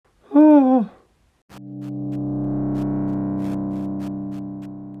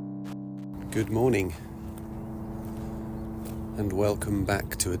Good morning and welcome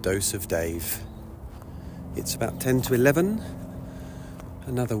back to A Dose of Dave. It's about 10 to 11,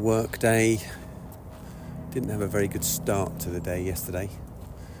 another work day. Didn't have a very good start to the day yesterday.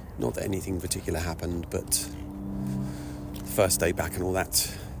 Not that anything particular happened, but the first day back and all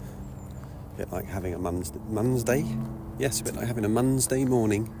that. A bit like having a Monsday. Yes, a bit like having a Monsday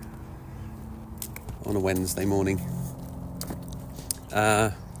morning on a Wednesday morning.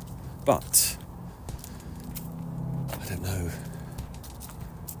 But I don't know.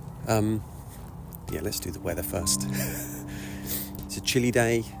 Let's do the weather first. It's a chilly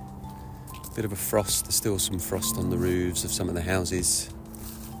day, bit of a frost. There's still some frost on the roofs of some of the houses.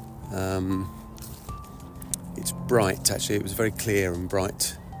 It's bright, actually. It was very clear and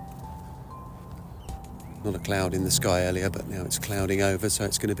bright. Not a cloud in the sky earlier, but now it's clouding over, so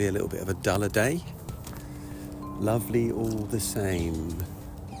it's going to be a little bit of a duller day. Lovely all the same.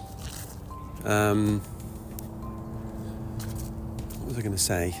 What was I going to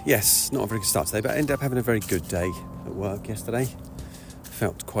say? Yes, not a very good start today, but I ended up having a very good day at work yesterday.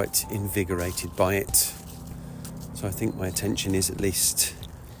 Felt quite invigorated by it. So I think my attention is at least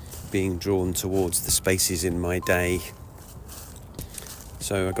being drawn towards the spaces in my day.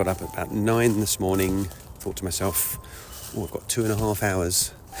 So I got up at about 9 this morning, thought to myself, I've got 2.5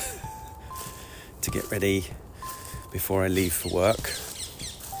 hours to get ready before I leave for work.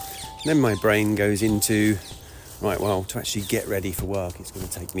 And then my brain goes into, to actually get ready for work, it's going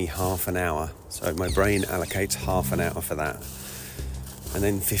to take me half an hour. So my brain allocates half an hour for that. And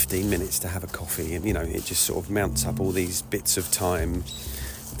then 15 minutes to have a coffee. And, it just sort of mounts up all these bits of time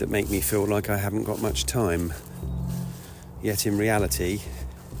that make me feel like I haven't got much time. Yet in reality,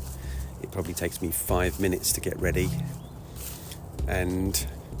 it probably takes me 5 minutes to get ready. And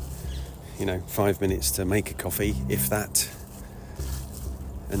 5 minutes to make a coffee, if that,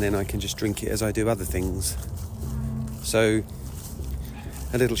 and then I can just drink it as I do other things. So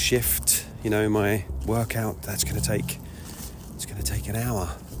a little shift, my workout, it's going to take an hour,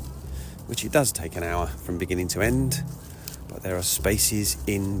 which it does take an hour from beginning to end, but there are spaces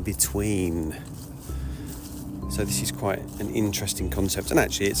in between. So this is quite an interesting concept, and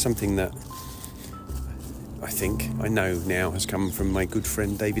actually it's something that I know now has come from my good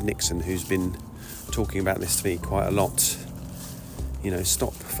friend David Nixon, who's been talking about this to me quite a lot.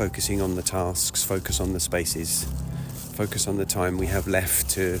 Stop focusing on the tasks, focus on the spaces, focus on the time we have left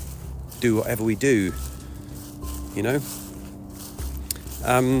to do whatever we do,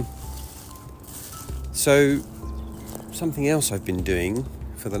 So something else I've been doing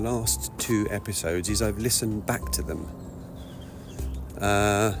for the last 2 episodes is I've listened back to them.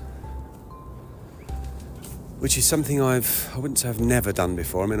 Which is something I wouldn't say I've never done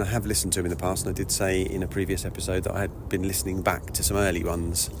before. I mean, I have listened to them in the past, and I did say in a previous episode that I had been listening back to some early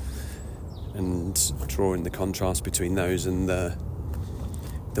ones and drawing the contrast between those and the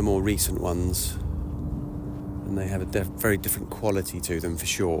more recent ones. And they have a very different quality to them, for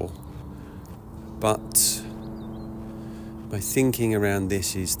sure. But my thinking around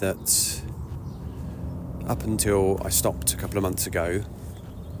this is that up until I stopped a couple of months ago,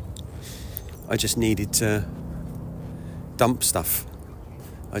 I just needed to dump stuff.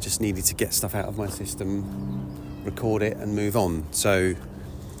 I just needed to get stuff out of my system, record it and move on. So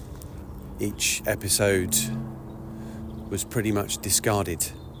each episode was pretty much discarded,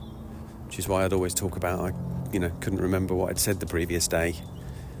 which is why I'd always talk about I couldn't remember what I'd said the previous day.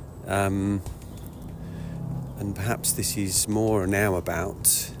 And perhaps this is more now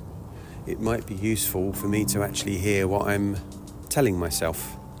about it might be useful for me to actually hear what I'm telling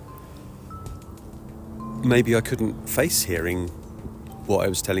myself. Maybe I couldn't face hearing what I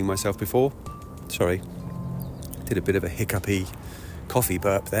was telling myself before. Sorry, did a bit of a hiccupy coffee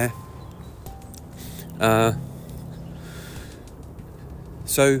burp there.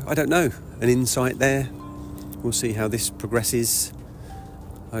 So I don't know, an insight there. We'll see how this progresses.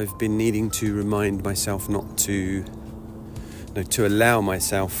 I've been needing to remind myself not to allow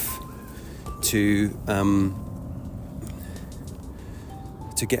myself to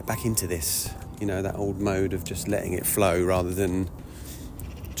get back into this. That old mode of just letting it flow rather than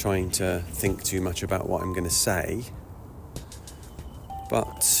trying to think too much about what I'm going to say.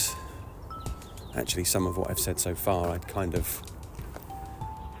 But actually some of what I've said so far I'd kind of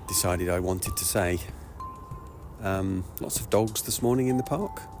decided I wanted to say. Lots of dogs this morning in the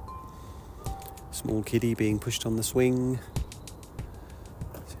park. Small kiddie being pushed on the swing.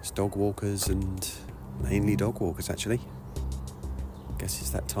 It's dog walkers, and mainly dog walkers actually. Guess it's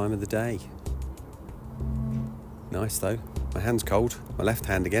that time of the day. Nice though. My hand's cold. My left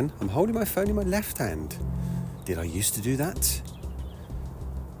hand again. I'm holding my phone in my left hand. Did I used to do that?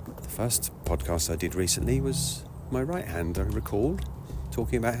 What the first podcast I did recently was my right hand. I recall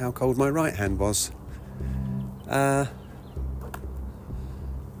talking about how cold my right hand was. But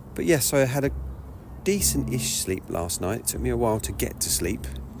yes, so I had a decent-ish sleep last night. It took me a while to get to sleep,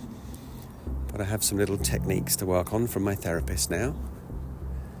 but I have some little techniques to work on from my therapist now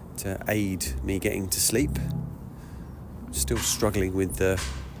to aid me getting to sleep. Still struggling with the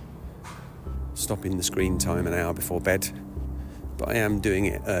stopping the screen time an hour before bed, but I am doing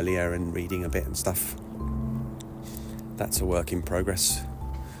it earlier and reading a bit and stuff. That's a work in progress,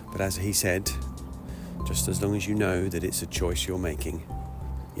 but as he said, just as long as you know that it's a choice you're making.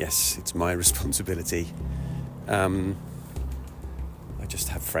 Yes, it's my responsibility. I just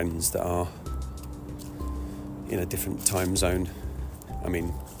have friends that are in a different time zone. I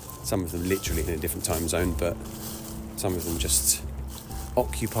mean, some of them literally in a different time zone, but some of them just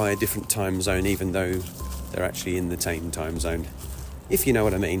occupy a different time zone even though they're actually in the same time zone, if you know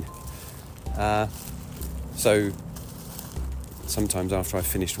what I mean. So sometimes after I've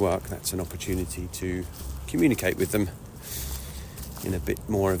finished work, that's an opportunity to communicate with them in a bit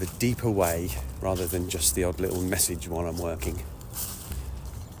more of a deeper way rather than just the odd little message while I'm working.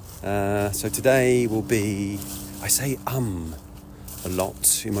 So today will be, I say a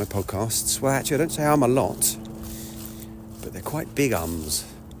lot in my podcasts. Well, actually I don't say a lot, but they're quite big ums.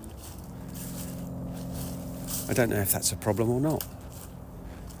 I don't know if that's a problem or not.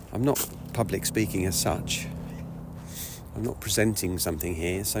 I'm not public speaking as such. I'm not presenting something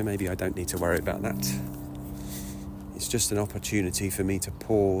here, so maybe I don't need to worry about that. It's just an opportunity for me to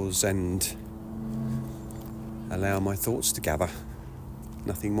pause and allow my thoughts to gather.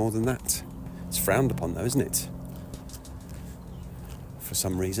 Nothing more than that. It's frowned upon though, isn't it? For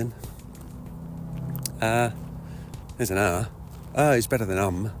some reason. There's an is better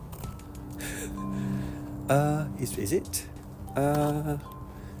than is it?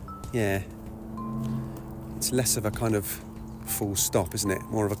 Yeah. It's less of a kind of full stop, isn't it?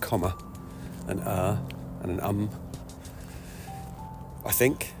 More of a comma. An and an I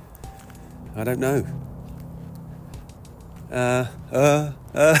think. I don't know.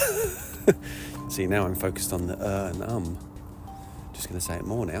 See, now I'm focused on the and Just going to say it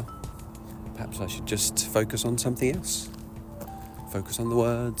more now. Perhaps I should just focus on something else. Focus on the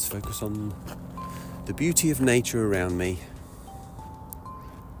words, focus on the beauty of nature around me.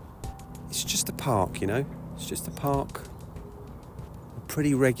 It's just a park, you know? It's just a park. A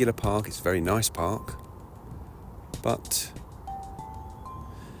pretty regular park. It's a very nice park. But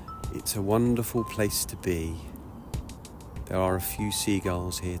it's a wonderful place to be. There are a few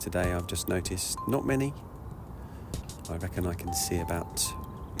seagulls here today, I've just noticed. Not many. I reckon I can see about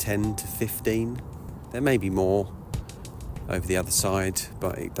 10 to 15. There may be more over the other side,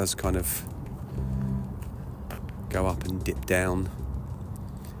 but it does kind of go up and dip down.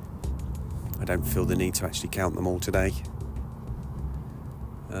 I don't feel the need to actually count them all today.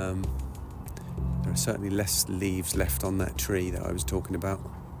 There are certainly less leaves left on that tree that I was talking about.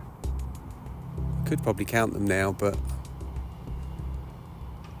 I could probably count them now, but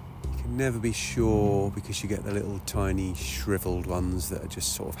you can never be sure because you get the little tiny shriveled ones that are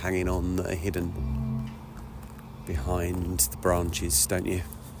just sort of hanging on, that are hidden behind the branches, don't you?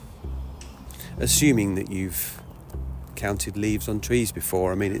 Assuming that you've counted leaves on trees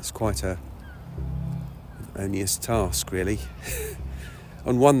before. I mean, it's quite an onerous task, really.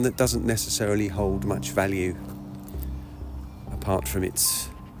 And one that doesn't necessarily hold much value apart from its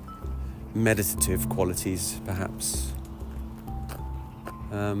meditative qualities, perhaps.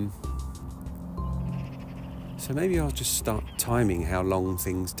 So maybe I'll just start timing how long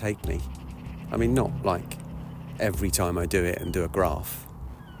things take me. I mean, not like every time I do it and do a graph,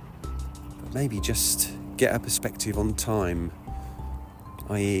 but maybe just get a perspective on time,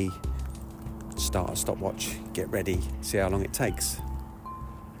 i.e. start a stopwatch, get ready, see how long it takes.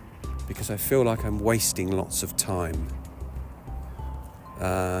 Because I feel like I'm wasting lots of time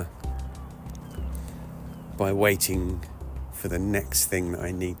by waiting for the next thing that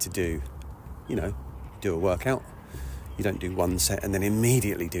I need to do. You know, do a workout. You don't do one set and then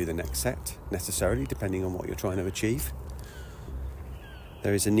immediately do the next set, necessarily, depending on what you're trying to achieve.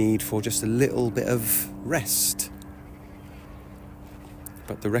 There is a need for just a little bit of rest.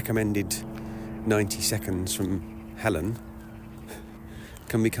 But the recommended 90 seconds from Helen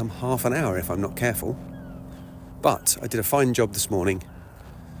can become half an hour if I'm not careful. But I did a fine job this morning.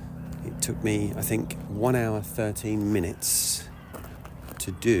 It took me, I think, 1 hour 13 minutes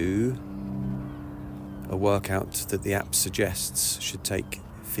to do a workout that the app suggests should take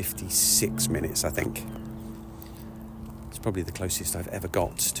 56 minutes, I think. It's probably the closest I've ever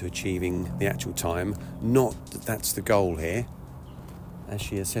got to achieving the actual time. Not that that's the goal here. as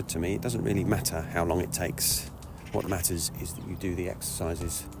she has said to me, it doesn't really matter how long it takes. What matters is that you do the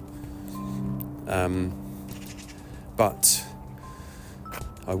exercises. But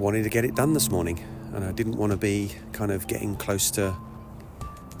I wanted to get it done this morning, and I didn't want to be kind of getting close to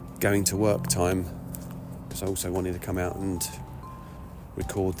going to work time, because I also wanted to come out and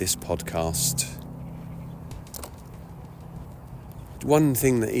record this podcast. One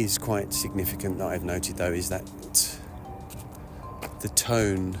thing that is quite significant that I've noted, though, is that the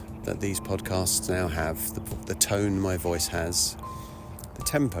tone that these podcasts now have, the tone my voice has, the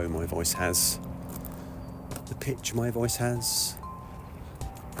tempo my voice has, the pitch my voice has,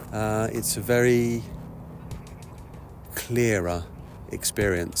 it's a very clearer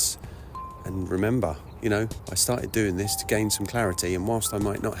experience. And remember, I started doing this to gain some clarity, and whilst I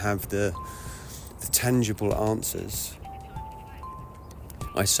might not have the tangible answers,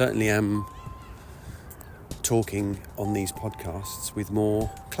 I certainly am talking on these podcasts with more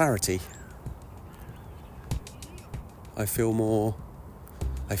clarity. I feel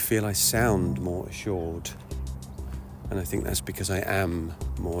I sound more assured, and I think that's because I am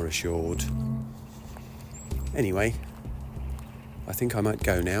more assured. Anyway, I think I might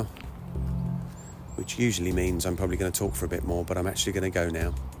go now, which usually means I'm probably going to talk for a bit more, but I'm actually going to go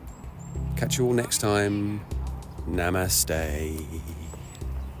now. Catch you all next time. Namaste.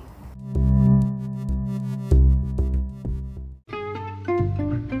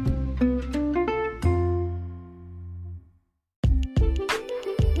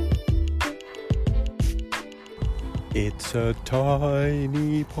 It's a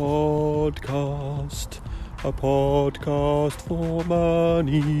tiny podcast, a podcast for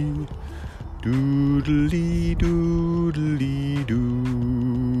money. Doodly doodly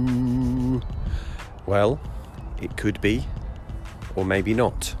doo. Well, it could be, or maybe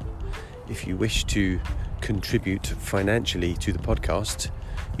not. If you wish to contribute financially to the podcast,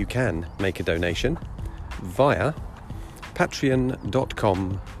 you can make a donation via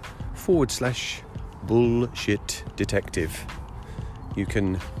patreon.com/bullshit detective. You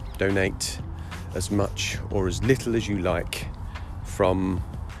can donate as much or as little as you like, from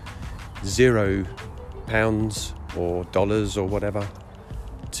 £0 or dollars or whatever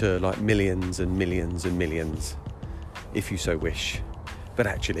to like millions and millions and millions, if you so wish. But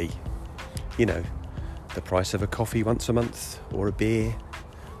actually, the price of a coffee once a month, or a beer,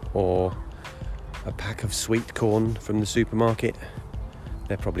 or a pack of sweet corn from the supermarket,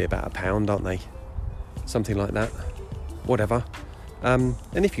 they're probably about £1, aren't they? Something like that. Whatever. And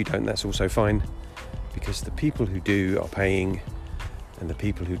if you don't, that's also fine, because the people who do are paying, and the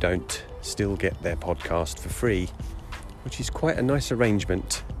people who don't still get their podcast for free, which is quite a nice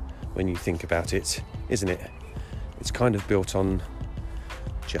arrangement when you think about it, isn't it? It's kind of built on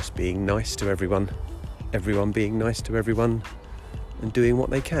just being nice to everyone being nice to everyone, and doing what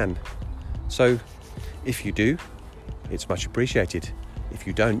they can. So if you do, it's much appreciated. If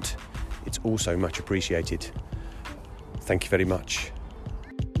you don't, it's also much appreciated. Thank you very much.